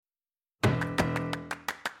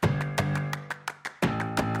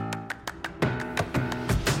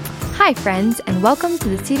Hi, friends, and welcome to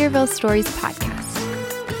the Cedarville Stories podcast.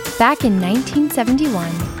 Back in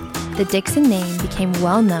 1971, the Dixon name became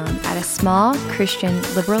well known at a small Christian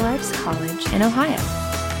liberal arts college in Ohio.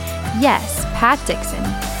 Yes, Pat Dixon,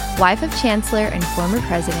 wife of Chancellor and former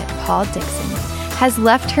President Paul Dixon, has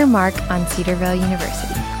left her mark on Cedarville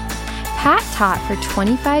University. Pat taught for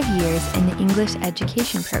 25 years in the English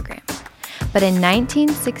education program, but in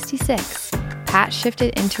 1966, Pat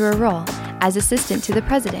shifted into a role as assistant to the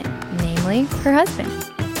president, namely her husband.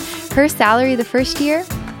 Her salary the first year,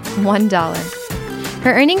 $1.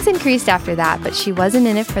 Her earnings increased after that, but she wasn't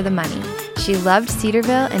in it for the money. She loved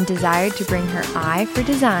Cedarville and desired to bring her eye for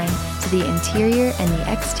design to the interior and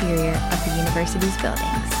the exterior of the university's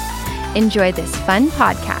buildings. Enjoy this fun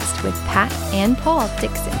podcast with Pat and Paul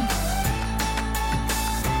Dixon.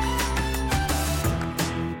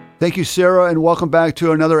 Thank you, Sarah, and welcome back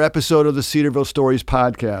to another episode of the Cedarville Stories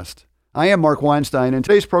podcast. I am Mark Weinstein, and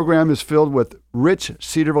today's program is filled with rich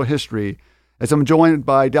Cedarville history as I'm joined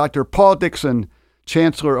by Dr. Paul Dixon,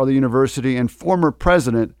 Chancellor of the University and former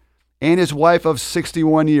president, and his wife of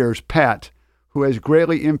 61 years, Pat, who has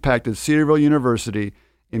greatly impacted Cedarville University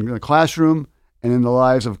in the classroom and in the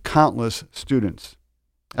lives of countless students.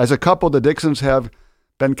 As a couple, the Dixons have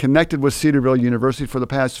been connected with Cedarville University for the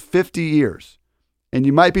past 50 years. And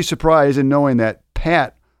you might be surprised in knowing that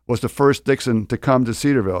Pat was the first Dixon to come to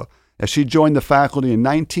Cedarville, as she joined the faculty in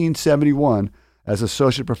 1971 as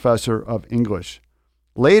Associate Professor of English.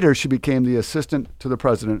 Later, she became the Assistant to the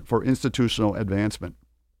President for Institutional Advancement.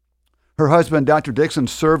 Her husband, Dr. Dixon,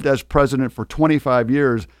 served as president for 25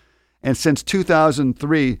 years, and since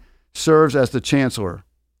 2003, serves as the Chancellor.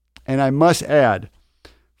 And I must add,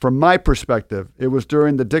 from my perspective, it was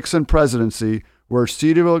during the Dixon presidency where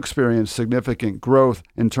Cedarville experienced significant growth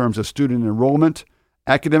in terms of student enrollment,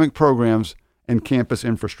 academic programs, and campus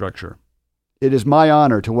infrastructure. It is my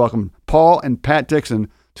honor to welcome Paul and Pat Dixon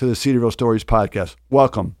to the Cedarville Stories podcast.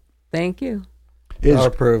 Welcome. Thank you. It's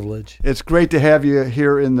our privilege. It's great to have you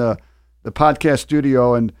here in the podcast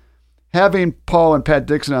studio, and having Paul and Pat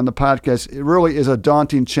Dixon on the podcast, it really is a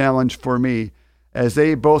daunting challenge for me, as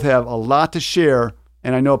they both have a lot to share,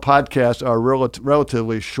 and I know podcasts are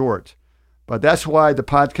relatively short. But that's why the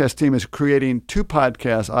podcast team is creating two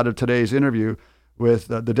podcasts out of today's interview with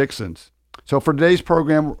the Dixons. So for today's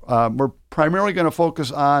program, we're primarily going to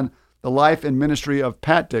focus on the life and ministry of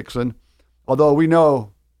Pat Dixon, although we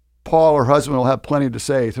know Paul, her husband, will have plenty to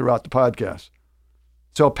say throughout the podcast.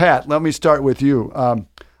 So Pat, let me start with you.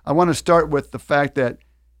 I want to start with the fact that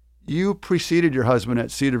you preceded your husband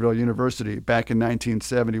at Cedarville University back in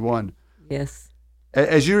 1971. Yes.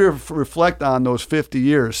 As you reflect on those 50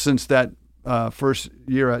 years since that first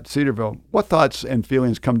year at Cedarville, what thoughts and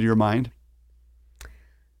feelings come to your mind?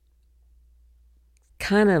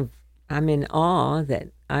 I'm in awe that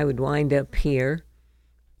I would wind up here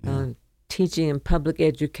teaching in public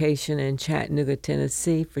education in Chattanooga,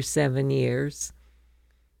 Tennessee for 7 years.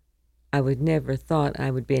 I would never thought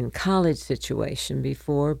I would be in college situation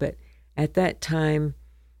before, but at that time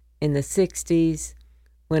in the 60s,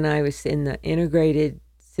 when I was in the integrated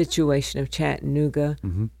situation of Chattanooga,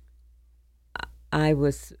 I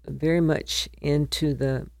was very much into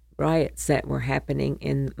the riots that were happening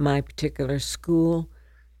in my particular school,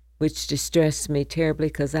 which distressed me terribly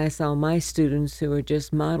because I saw my students, who were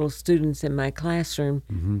just model students in my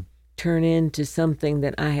classroom, turn into something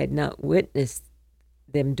that I had not witnessed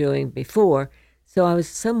them doing before. So I was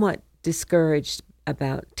somewhat discouraged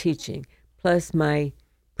about teaching. Plus, my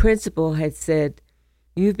principal had said,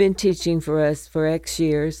 "You've been teaching for us for X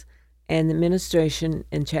years, and the administration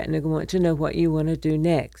in Chattanooga want to know what you want to do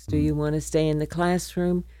next. Do you want to stay in the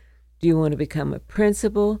classroom? Do you want to become a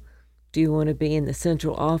principal? Do you want to be in the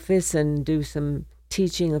central office and do some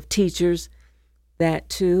teaching of teachers?" That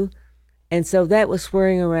too. And so that was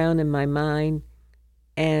swirling around in my mind.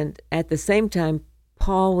 And at the same time,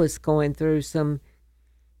 Paul was going through some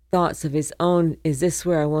thoughts of his own. Is this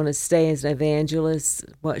where I want to stay as an evangelist?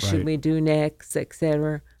 What should we do next,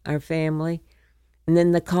 etc., our family? And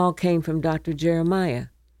then the call came from Dr. Jeremiah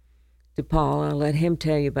to Paul. I'll let him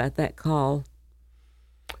tell you about that call.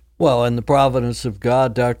 Well, in the providence of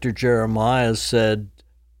God, Dr. Jeremiah said,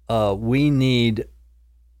 we need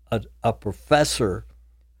a professor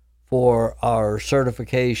for our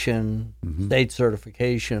certification, state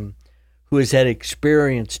certification, who has had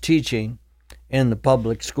experience teaching in the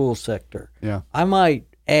public school sector. Yeah. I might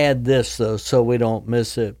add this, though, so we don't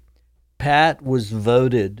miss it. Pat was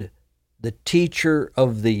voted the Teacher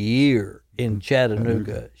of the Year in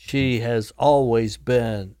Chattanooga. She has always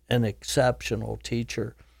been an exceptional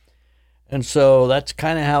teacher. And so that's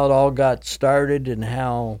kind of how it all got started and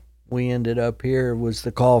how we ended up here was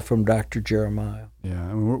the call from Dr. Jeremiah. Yeah,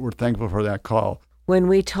 and we're thankful for that call. When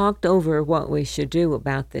we talked over what we should do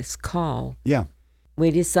about this call, Yeah. we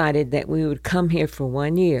decided that we would come here for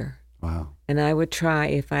 1 year. Wow. And I would try,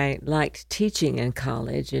 if I liked teaching in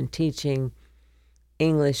college and teaching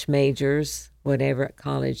English majors, whatever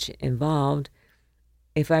college involved,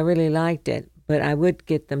 if I really liked it, but I would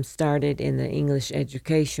get them started in the English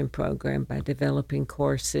education program by developing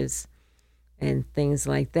courses and things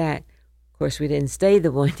like that. Of course, we didn't stay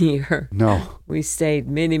the 1 year. No. We stayed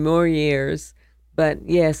many more years. But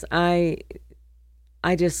yes, I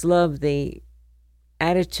just love the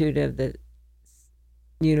attitude of the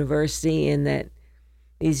university, in that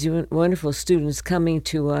these wonderful students coming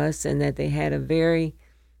to us, and that they had a very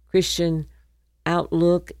Christian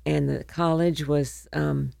outlook, and the college was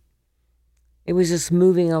it was just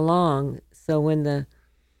moving along. So when the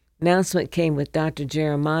announcement came with Dr.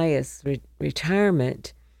 Jeremiah's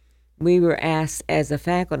retirement, we were asked as a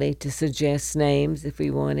faculty to suggest names if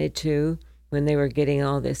we wanted to, when they were getting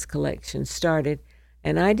all this collection started.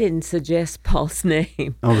 And I didn't suggest Paul's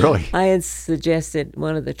name. Oh, really? I had suggested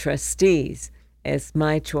one of the trustees as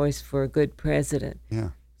my choice for a good president. Yeah.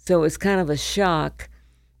 So it was kind of a shock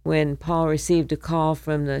when Paul received a call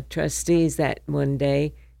from the trustees that one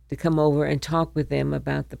day to come over and talk with them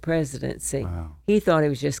about the presidency. Wow. He thought he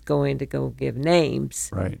was just going to go give names.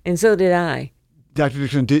 Right. And so did I. Dr.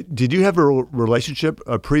 Dickson, did you have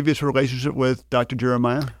a previous relationship with Dr.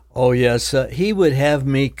 Jeremiah? Oh, yes. He would have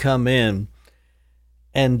me come in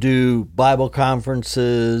and do Bible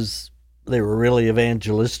conferences. They were really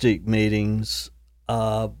evangelistic meetings,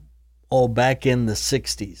 back in the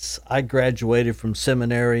 60s. I graduated from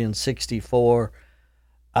seminary in 64.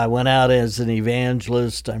 I went out as an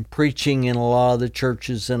evangelist. I'm preaching in a lot of the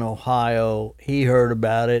churches in Ohio. He heard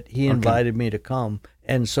about it. He invited me to come.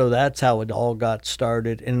 And so that's how it all got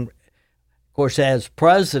started. And, of course, as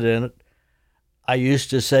president, I used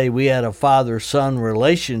to say we had a father-son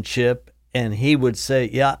relationship, and he would say,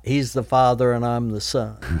 yeah, he's the father and I'm the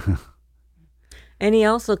son. And he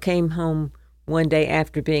also came home one day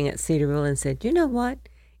after being at Cedarville and said, you know what?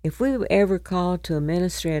 If we were ever called to a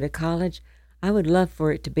ministry at a college, I would love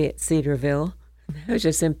for it to be at Cedarville. That was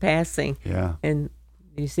just in passing. Yeah. And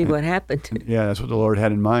you see what happened. Yeah, that's what the Lord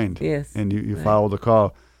had in mind. Yes. And you Right. followed the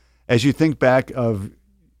call. As you think back of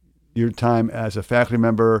your time as a faculty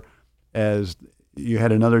member, as you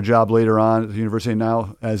had another job later on at the university,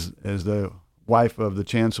 now as the wife of the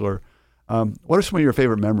chancellor, what are some of your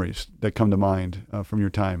favorite memories that come to mind from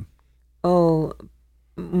your time? Oh,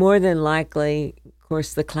 more than likely, of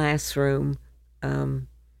course, the classroom.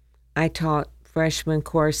 I taught freshman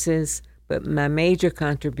courses, but my major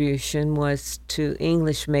contribution was to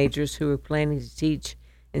English majors who were planning to teach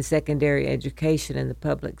in secondary education in the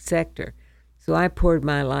public sector. So I poured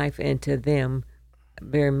my life into them,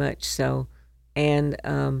 very much so. And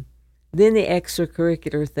then the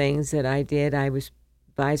extracurricular things that I did, I was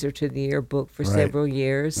advisor to the yearbook for Right. several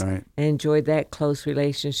years. Right. And enjoyed that close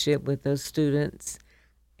relationship with those students.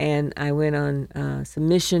 And I went on some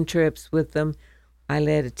mission trips with them. I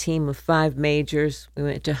led a team of 5 majors. We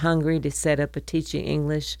went to Hungary to set up a Teaching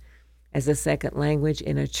English as a second language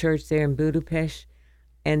in a church there in Budapest.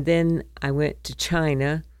 And then I went to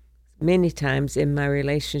China many times in my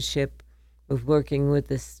relationship with working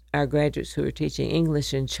with our graduates who were teaching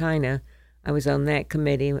English in China. I was on that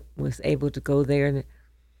committee, was able to go there and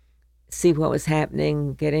see what was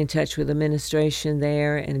happening, get in touch with administration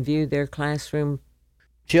there, and view their classroom.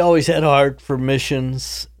 She always had a heart for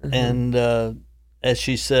missions, and as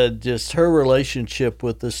she said, just her relationship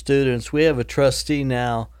with the students. We have a trustee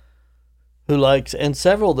now who likes, and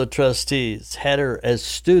several of the trustees had her as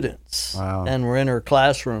students. Wow. And were in her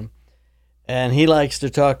classroom. And he likes to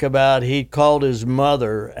talk about, he called his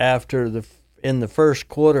mother in the first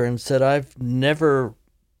quarter and said, I've never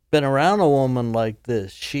been around a woman like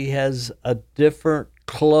this. She has a different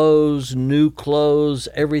clothes, new clothes.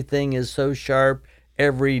 Everything is so sharp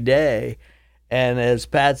every day. And as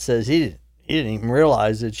Pat says, he didn't even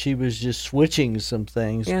realize that she was just switching some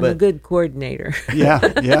things. Yeah, I'm a good coordinator. Yeah,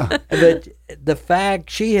 yeah. But the fact,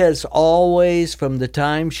 she has always, from the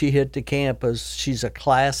time she hit the campus, she's a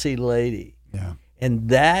classy lady. Yeah. And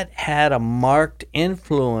that had a marked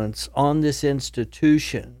influence on this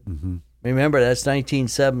institution. Mm-hmm. Remember, that's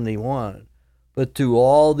 1971. But through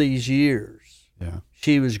all these years, Yeah.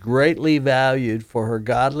 she was greatly valued for her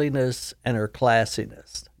godliness and her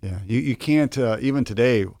classiness. Yeah. You can't, even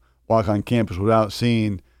today, walk on campus without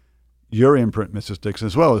seeing your imprint, Mrs. Dickson,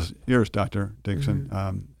 as well as yours, Dr. Dickson.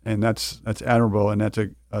 Mm-hmm. And that's admirable, and that's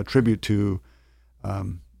a tribute to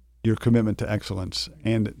your commitment to excellence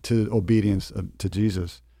and to obedience to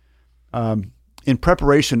Jesus. In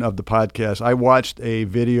preparation of the podcast, I watched a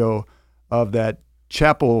video of that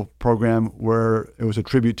chapel program where it was a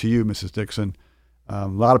tribute to you, Mrs. Dixon. A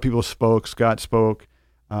lot of people spoke. Scott spoke.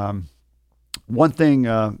 One thing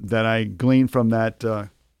that I gleaned from that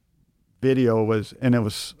video was, and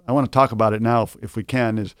I want to talk about it now if we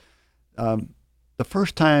can, is the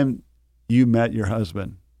first time you met your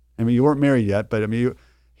husband. I mean, you weren't married yet, but I mean,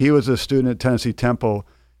 he was a student at Tennessee Temple.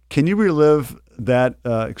 Can you relive that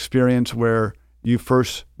experience where you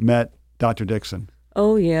first met Dr. Dixon?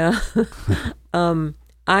 Oh, yeah.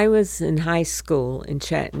 I was in high school in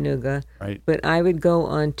Chattanooga, right, but I would go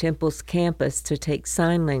on Temple's campus to take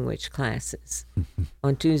sign language classes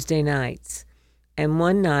on Tuesday nights. And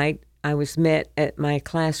one night, I was met at my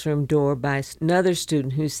classroom door by another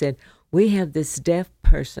student who said, "We have this deaf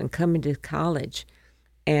person coming to college,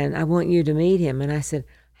 and I want you to meet him." And I said,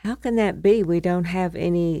 "How can that be? We don't have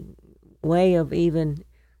any way of even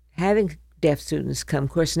having deaf students come."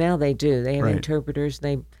 Of course, now they do. They have right. interpreters.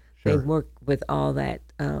 They Sure. work with all that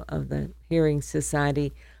of the Hearing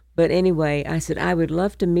Society. But anyway, I said, I would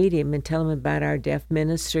love to meet him and tell him about our deaf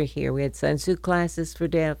ministry here. We had Sun Tzu classes for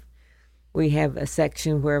deaf. We have a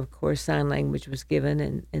section where, of course, sign language was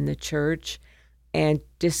given in the church, and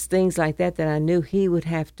just things like that I knew he would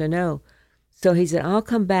have to know. So he said, I'll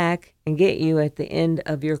come back and get you at the end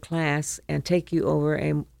of your class and take you over,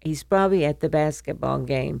 and he's probably at the basketball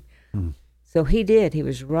game. So he did. He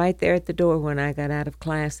was right there at the door when I got out of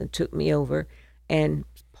class and took me over. And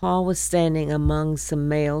Paul was standing among some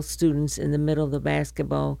male students in the middle of the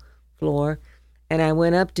basketball floor. And I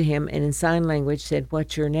went up to him and in sign language said,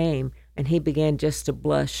 "What's your name?" And he began just to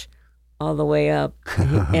blush all the way up.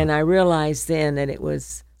 And I realized then that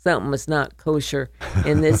something was not kosher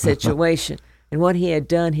in this situation. And what he had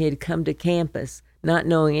done, he had come to campus not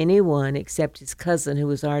knowing anyone except his cousin who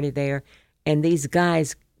was already there. And these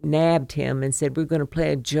guys nabbed him and said, "We're going to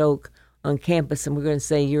play a joke on campus and we're going to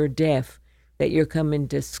say you're deaf, that you're coming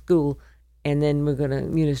to school, and then we're going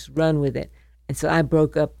to just run with it." And so I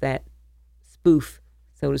broke up that spoof,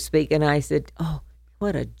 so to speak, and I said, "Oh,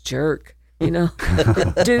 what a jerk,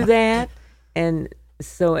 to do that." And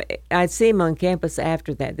so I'd see him on campus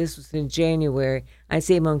after that. This was in January. I'd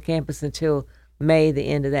see him on campus until May, the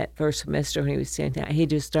end of that first semester when he was standing out. He'd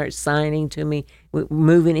just start signing to me,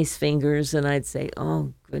 moving his fingers, and I'd say,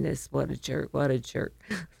 "Oh, goodness, what a jerk, what a jerk."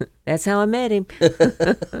 That's how I met him.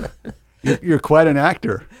 You're quite an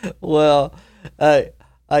actor. Well, I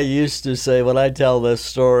used to say, when I tell this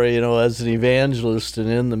story, as an evangelist and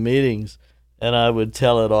in the meetings, and I would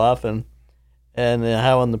tell it often, and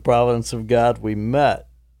how in the providence of God we met.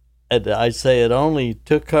 And I say it only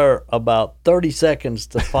took her about 30 seconds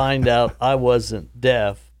to find out I wasn't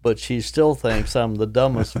deaf, but she still thinks I'm the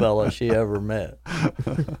dumbest fella she ever met.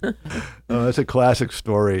 Oh, that's a classic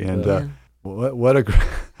story, and what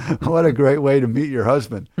a great way to meet your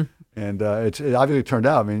husband. And it obviously turned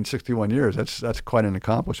out. I mean, 61 years. That's quite an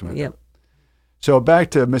accomplishment. Yep. So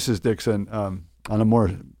back to Mrs. Dixon on a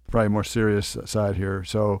probably more serious side here.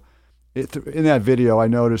 So in that video, I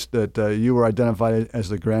noticed that you were identified as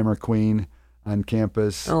the grammar queen on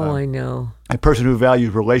campus. Oh, I know. A person who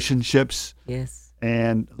valued relationships. Yes.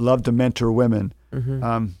 And loved to mentor women.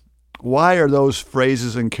 Mm-hmm. Why are those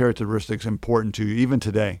phrases and characteristics important to you even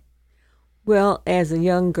today? Well, as a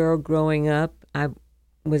young girl growing up, I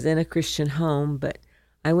was in a Christian home, but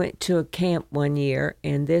I went to a camp one year,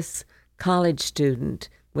 and this college student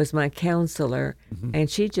was my counselor, and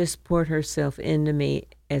she just poured herself into me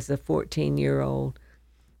as a 14-year-old.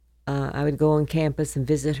 I would go on campus and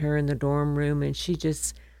visit her in the dorm room, and she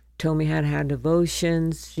just told me how to have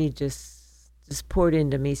devotions. She just poured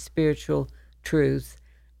into me spiritual truths,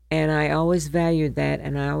 and I always valued that,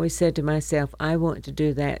 and I always said to myself, I want to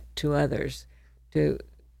do that to others, to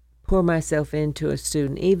pour myself into a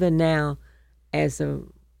student. Even now, as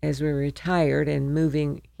we're retired and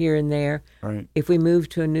moving here and there, right. If we move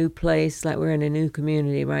to a new place, like we're in a new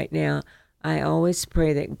community right now, I always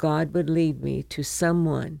pray that God would lead me to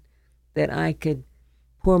someone that I could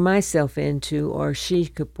pour myself into, or she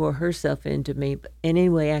could pour herself into me, but in any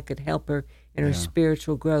way I could help her in her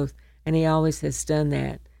spiritual growth. And he always has done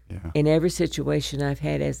that. Yeah. In every situation I've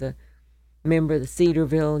had as a member of the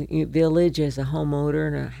Cedarville Village, as a homeowner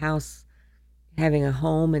in a house, having a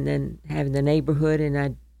home, and then having the neighborhood, and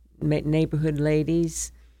I met neighborhood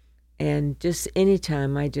ladies. And just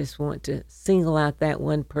anytime I just want to single out that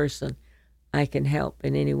one person I can help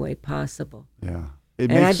in any way possible. Yeah.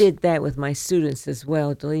 I did that with my students as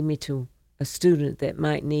well, to lead me to a student that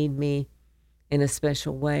might need me in a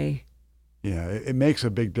special way. Yeah, it makes a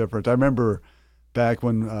big difference. I remember back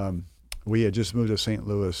when we had just moved to St.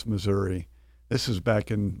 Louis, Missouri, this is back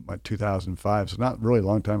in 2005, so not really a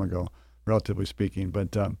long time ago, relatively speaking.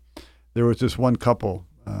 But there was this one couple,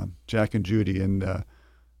 Jack and Judy, and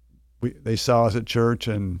they saw us at church,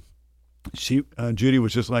 and Judy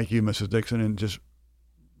was just like you, Mrs. Dixon, and just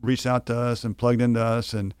reached out to us and plugged into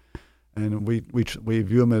us, and we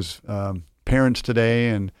view them as parents today,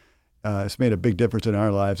 and it's made a big difference in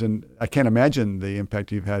our lives. And I can't imagine the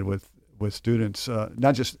impact you've had with students,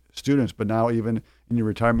 not just students, but now even in your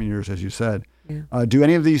retirement years, as you said. Yeah. Do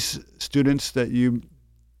any of these students that you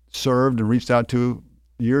served and reached out to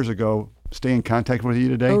years ago stay in contact with you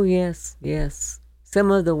today? Oh, yes, yes.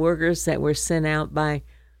 Some of the workers that were sent out by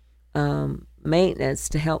maintenance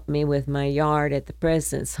to help me with my yard at the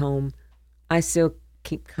President's Home, I still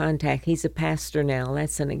keep contact. He's a pastor now.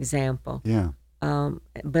 That's an example. Yeah.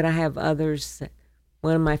 But I have others.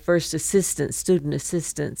 One of my first student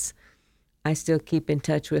assistants, I still keep in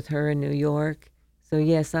touch with her in New York. So,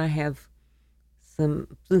 yes, I have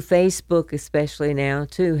some, through Facebook especially now,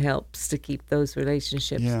 too, helps to keep those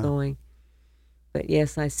relationships going. But,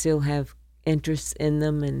 yes, I still have interest in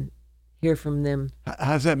them and hear from them.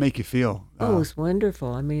 How does that make you feel? Oh, it's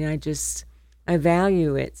wonderful. I mean, I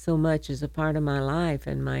value it so much as a part of my life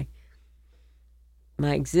and my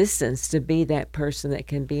existence, to be that person that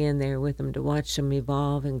can be in there with them, to watch them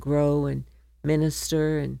evolve and grow and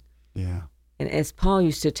minister. And as Paul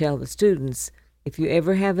used to tell the students, if you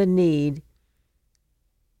ever have a need,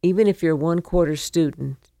 even if you're a 1/4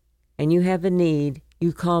 student and you have a need,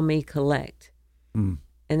 you call me collect. And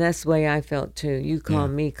that's the way I felt too. You call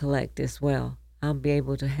me collect as well. I'll be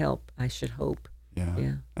able to help, I should hope.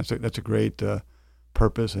 Yeah. That's a great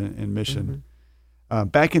purpose and mission.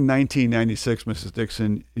 Back in 1996, Mrs.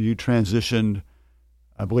 Dixon, you transitioned,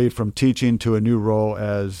 I believe, from teaching to a new role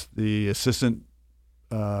as the assistant.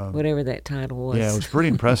 Whatever that title was. Yeah, it was pretty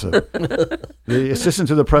impressive. The assistant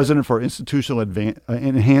to the president for institutional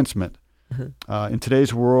enhancement. In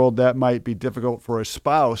today's world, that might be difficult for a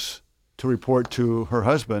spouse to report to her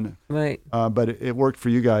husband. Right. But it worked for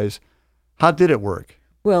you guys. How did it work?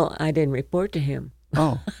 Well, I didn't report to him.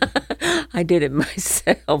 Oh. I did it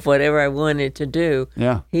myself, whatever I wanted to do.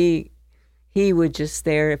 Yeah. He would just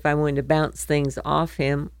there if I wanted to bounce things off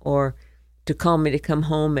him, or to call me to come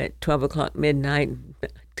home at 12 o'clock midnight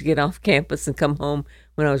to get off campus and come home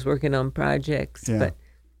when I was working on projects. Yeah. But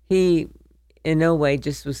he, in no way,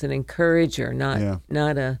 just was an encourager, not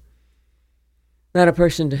a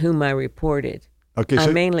person to whom I reported. Okay. I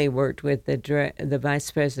mainly worked with the vice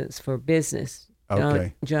presidents for business,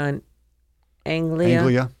 John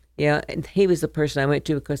Anglia. Yeah, and he was the person I went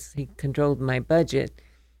to because he controlled my budget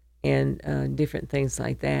and different things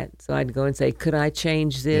like that. So I'd go and say, could I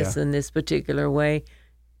change this in this particular way?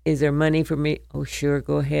 Is there money for me? Oh, sure,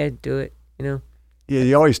 go ahead, do it, Yeah,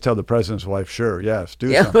 you always tell the president's wife, sure, yes,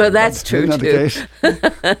 do something. Well, that's true, Isn't that the case?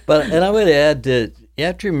 And I would add that you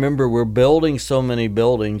have to remember we're building so many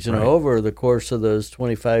buildings. Right. Over the course of those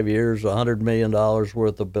 25 years, $100 million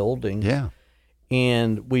worth of buildings. Yeah.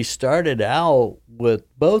 And we started out with,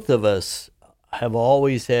 both of us have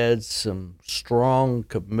always had some strong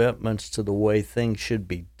commitments to the way things should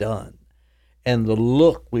be done and the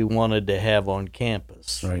look we wanted to have on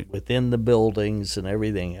campus, within the buildings and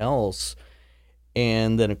everything else.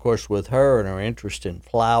 And then, of course, with her and her interest in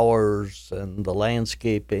flowers and the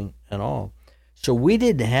landscaping and all. So we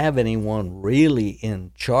didn't have anyone really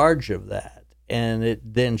in charge of that. And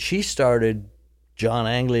then she started, John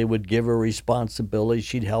Anglia would give her responsibility.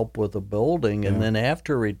 She'd help with the building. And then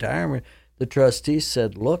after retirement, the trustees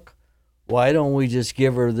said, look, why don't we just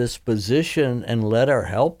give her this position and let her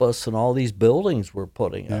help us in all these buildings we're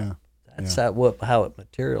putting up? That's how it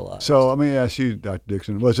materialized. So let me ask you, Dr.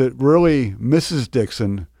 Dixon, was it really Mrs.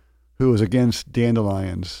 Dixon who was against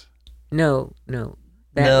dandelions? No.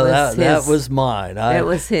 That was mine. That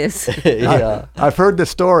was his. I've heard the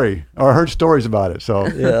story, or heard stories about it. So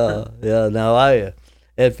No,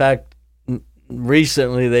 in fact,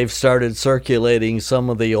 recently they've started circulating some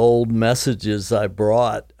of the old messages I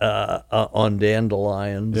brought on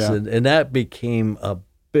dandelions, and that became a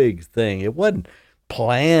big thing. It wasn't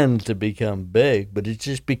planned to become big, but it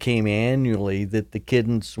just became annually that the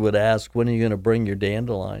kids would ask, when are you going to bring your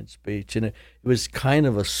dandelion speech? And it was kind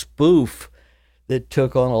of a spoof that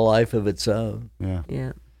took on a life of its own.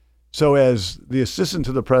 Yeah. So as the assistant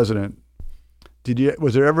to the president,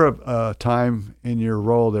 was there ever a time in your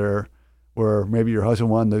role there where maybe your husband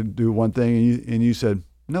wanted to do one thing and you said,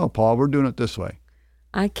 no, Paul, we're doing it this way?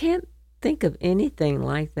 I can't think of anything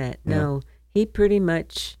like that. No, he pretty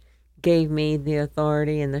much gave me the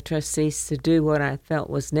authority and the trustees to do what I felt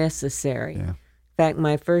was necessary. In fact,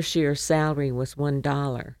 my first year's salary was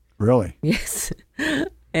 $1. Really? Yes.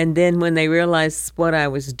 And then when they realized what I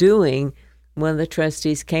was doing, one of the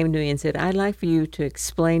trustees came to me and said, I'd like for you to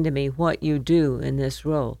explain to me what you do in this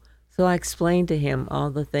role. So I explained to him all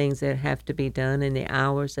the things that have to be done and the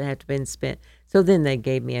hours that have to be spent. So then they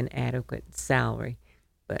gave me an adequate salary.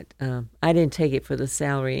 But I didn't take it for the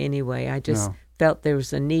salary anyway. I just felt there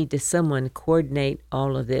was a need to someone coordinate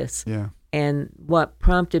all of this. Yeah. And what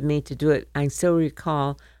prompted me to do it, I still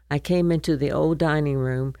recall, I came into the old dining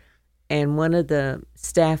room, and one of the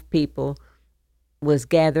staff people was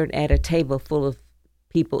gathered at a table full of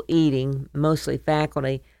people eating, mostly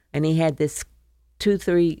faculty, and he had this two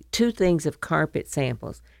things of carpet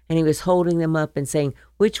samples, and he was holding them up and saying,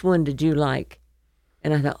 which one did you like?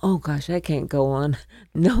 And I thought, oh gosh, that can't go on.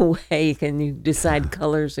 No way can you decide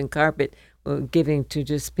colors and carpet giving to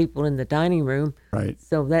just people in the dining room. Right.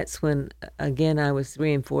 So that's when, again, I was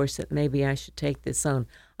reinforced that maybe I should take this on.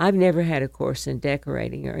 I've never had a course in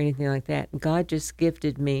decorating or anything like that. God just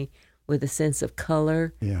gifted me with a sense of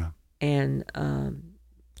color and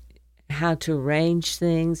how to arrange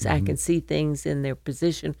things. I can see things in their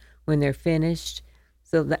position when they're finished.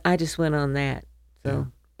 So I just went on that. So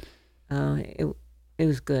it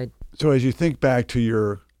was good. So as you think back to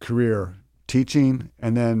your career, teaching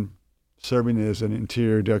and then serving as an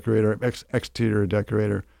interior decorator, exterior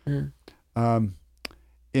decorator, in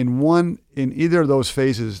either of those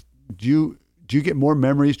phases, do you get more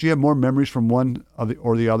memories? Do you have more memories from one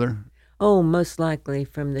or the other? Oh, most likely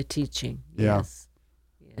from the teaching. Yeah.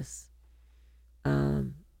 Yes.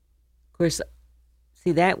 Of course,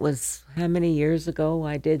 see, that was how many years ago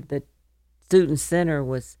I did the student center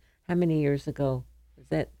was how many years ago? Was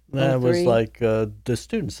that 03? That was like the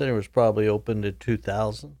student center was probably opened in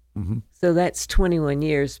 2000. Mm-hmm. So that's 21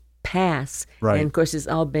 years past. Right. And, of course, it's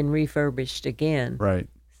all been refurbished again. Right.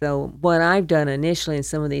 So what I've done initially in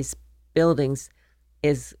some of these buildings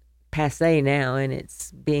is passé now, and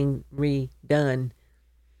it's being redone.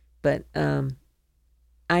 But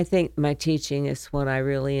I think my teaching is what I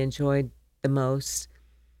really enjoyed the most.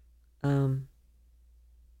 That's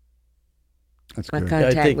my good.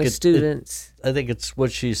 contact with students. I think it's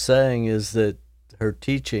what she's saying is that her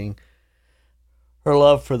teaching, her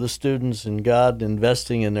love for the students and God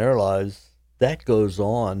investing in their lives, that goes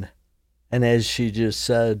on. And as she just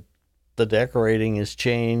said, the decorating has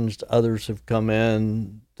changed. Others have come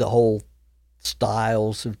in. The whole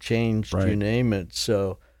styles have changed, Right. You name it.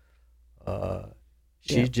 So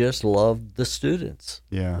she just loved the students.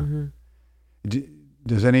 Yeah. Mm-hmm. Do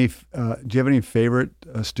you have any favorite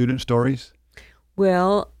student stories?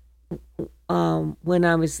 Well, when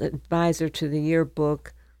I was advisor to the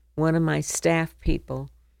yearbook, one of my staff people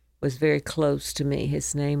was very close to me.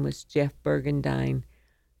 His name was Jeff Bergendine,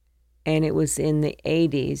 and it was in the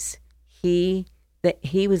 80s. He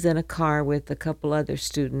was in a car with a couple other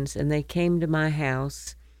students, and they came to my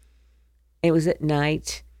house. It was at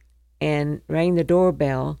night, and rang the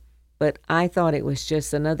doorbell, but I thought it was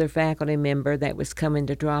just another faculty member that was coming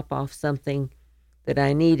to drop off something that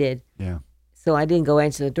I needed. Yeah. So I didn't go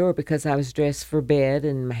answer the door because I was dressed for bed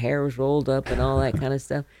and my hair was rolled up and all that kind of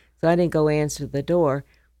stuff. So I didn't go answer the door.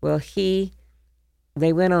 Well,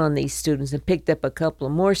 they went on, these students, and picked up a couple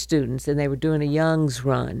of more students, and they were doing a Young's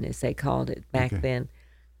Run, as they called it back then,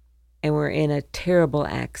 and were in a terrible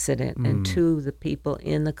accident, and two of the people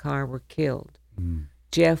in the car were killed.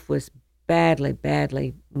 Jeff was badly,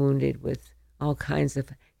 badly wounded with all kinds of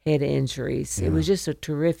head injuries. Yeah. It was just a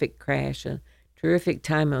terrific crash, a terrific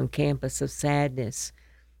time on campus of sadness.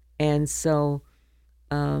 And so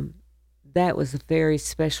that was a very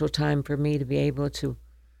special time for me to be able to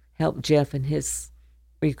help Jeff in his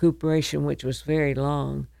recuperation, which was very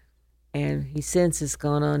long. And he since has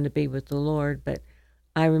gone on to be with the Lord. But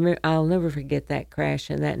I'll never forget that crash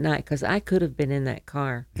and that night, because I could have been in that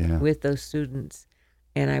car with those students,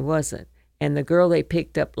 and I wasn't. And the girl they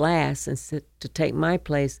picked up last and said to take my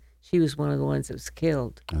place, she was one of the ones that was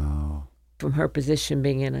killed. Oh. From her position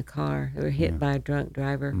being in a car. They were hit by a drunk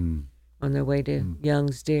driver on their way to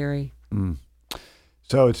Young's Dairy.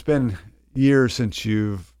 So it's been years since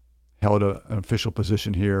you've held an official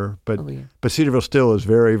position here, but Cedarville still is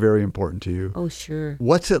very, very important to you. Oh, sure.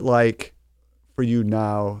 What's it like for you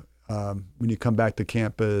now when you come back to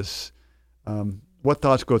campus? What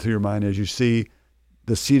thoughts go through your mind as you see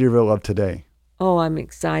the Cedarville of today? Oh, I'm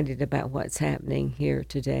excited about what's happening here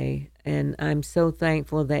today. And I'm so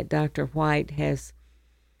thankful that Dr. White has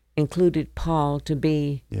included Paul to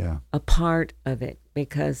be a part of it,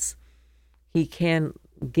 because he can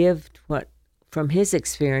give what from his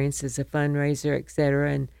experience as a fundraiser, et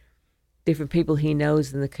cetera, and different people he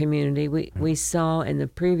knows in the community. We saw in the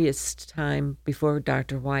previous time before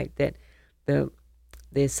Dr. White that the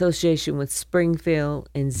the association with Springfield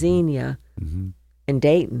and Xenia and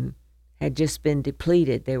Dayton had just been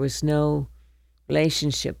depleted. There was no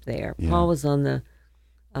relationship there. Yeah. Paul was on the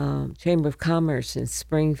Chamber of Commerce in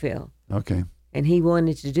Springfield. Okay. And he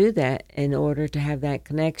wanted to do that in order to have that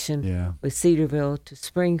connection with Cedarville to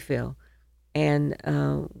Springfield. And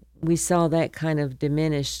we saw that kind of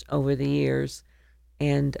diminish over the years.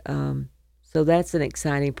 And so that's an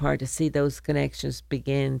exciting part, to see those connections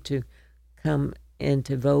begin to come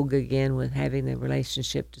into vogue again with having the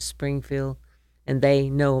relationship to Springfield, and they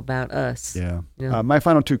know about us. Yeah. You know? My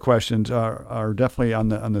final two questions are definitely on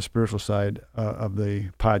the spiritual side of the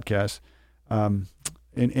podcast.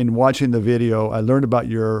 In watching the video, I learned about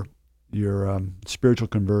your spiritual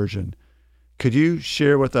conversion. Could you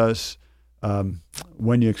share with us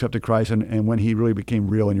when you accepted Christ and when he really became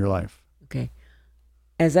real in your life? Okay.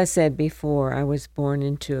 As I said before, I was born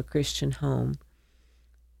into a Christian home.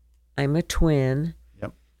 I'm a twin.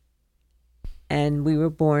 Yep. And we were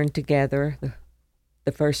born together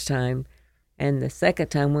the first time. And the second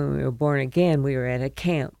time when we were born again, we were at a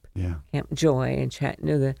camp, Camp Joy in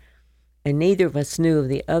Chattanooga. And neither of us knew of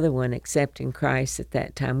the other one accepting Christ at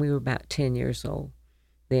that time. We were about 10 years old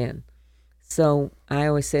then. So I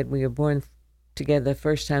always said we were born together the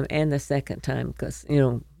first time and the second time because,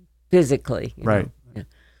 physically. Right. Yeah.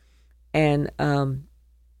 And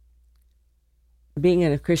being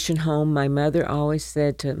in a Christian home, my mother always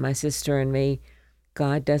said to my sister and me,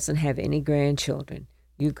 God doesn't have any grandchildren.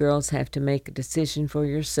 You girls have to make a decision for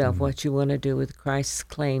yourself what you want to do with Christ's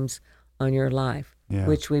claims on your life. Yeah.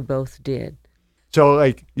 Which we both did. So,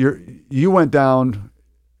 like, you went down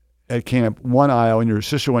at camp one aisle, and your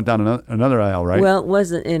sister went down another aisle, right? Well, it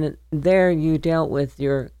wasn't in there. You dealt with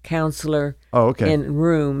your counselor. Oh, okay. In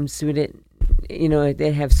rooms. We didn't,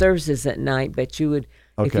 they'd have services at night, but you would,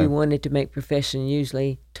 if you wanted to make profession,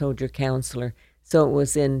 usually told your counselor. So it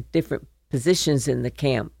was in different positions in the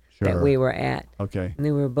camp that we were at. Okay. And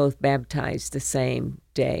they were both baptized the same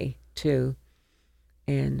day too.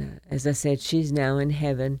 And as I said, she's now in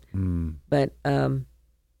heaven. But how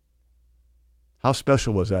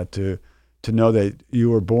special was that to know that you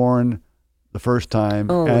were born the first time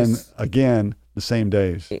and again the same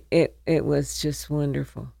days? It was just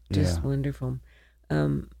wonderful, wonderful.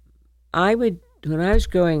 When I was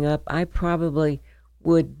growing up, I probably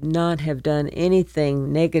would not have done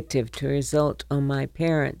anything negative to result on my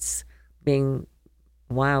parents being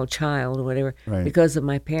wild child or whatever because of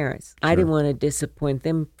my parents. I didn't want to disappoint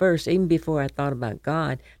them first, even before I thought about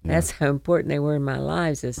God. That's how important they were in my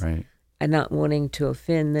lives, and not wanting to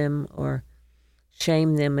offend them or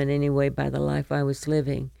shame them in any way by the life I was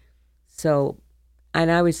living. So,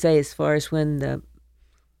 and I would say as far as when the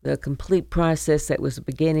complete process that was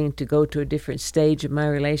beginning to go to a different stage of my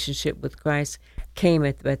relationship with Christ came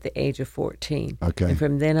at the age of 14. Okay. And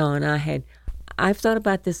from then on, I've thought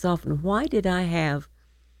about this often. Why did I have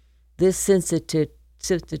this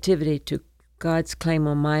sensitivity to God's claim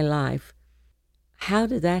on my life? How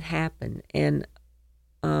did that happen? And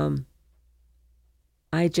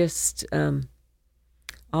I just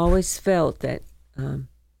always felt that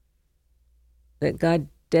that God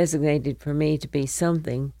designated for me to be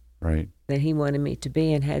something that he wanted me to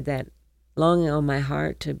be, and had that longing on my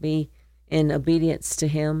heart to be in obedience to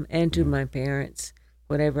him and to my parents,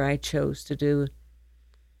 whatever I chose to do.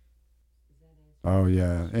 Oh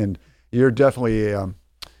yeah, and you're definitely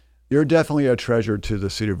a treasure to the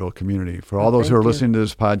Cedarville community. For all those who are listening to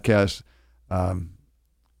this podcast,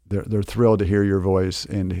 they're thrilled to hear your voice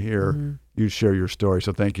and to hear you share your story.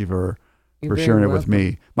 So thank you for sharing it with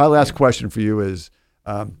me. My last question for you is,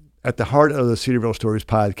 at the heart of the Cedarville Stories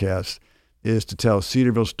podcast is to tell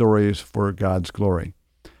Cedarville stories for God's glory.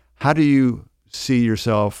 How do you see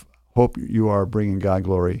yourself, hope you are bringing God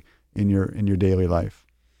glory in your daily life?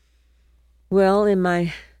 Well, in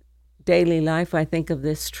my daily life, I think of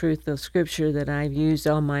this truth of Scripture that I've used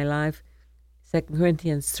all my life, 2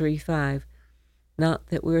 Corinthians 3:5. Not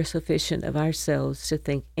that we're sufficient of ourselves to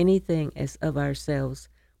think anything as of ourselves,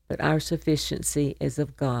 but our sufficiency is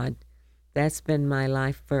of God. That's been my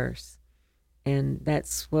life verse, and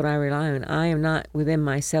that's what I rely on. I am not within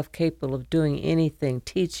myself capable of doing anything,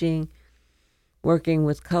 teaching, working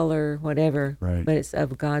with color, whatever, but it's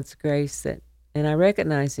of God's grace and I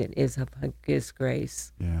recognize it is of his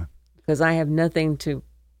grace. Yeah. Because I have nothing to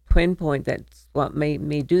pinpoint that's what made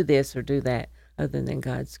me do this or do that other than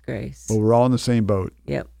God's grace. Well, we're all in the same boat.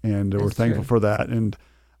 Yep. And we're thankful for that. And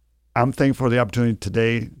I'm thankful for the opportunity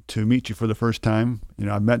today to meet you for the first time.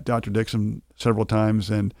 I've met Dr. Dixon several times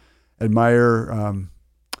and admire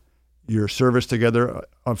your service together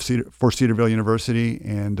for Cedarville University.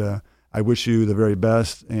 And I wish you the very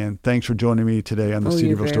best, and thanks for joining me today on the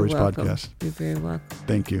Cedarville Stories welcome. podcast. You're very welcome.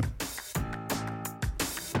 Thank you.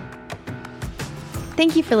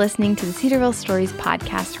 Thank you for listening to the Cedarville Stories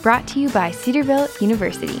podcast, brought to you by Cedarville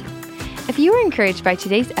University. If you were encouraged by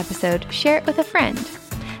today's episode, share it with a friend.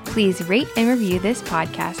 Please rate and review this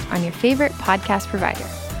podcast on your favorite podcast provider.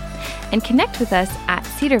 And connect with us at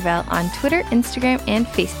Cedarville on Twitter, Instagram, and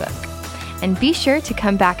Facebook. And be sure to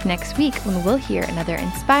come back next week when we'll hear another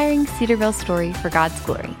inspiring Cedarville story for God's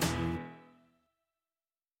glory.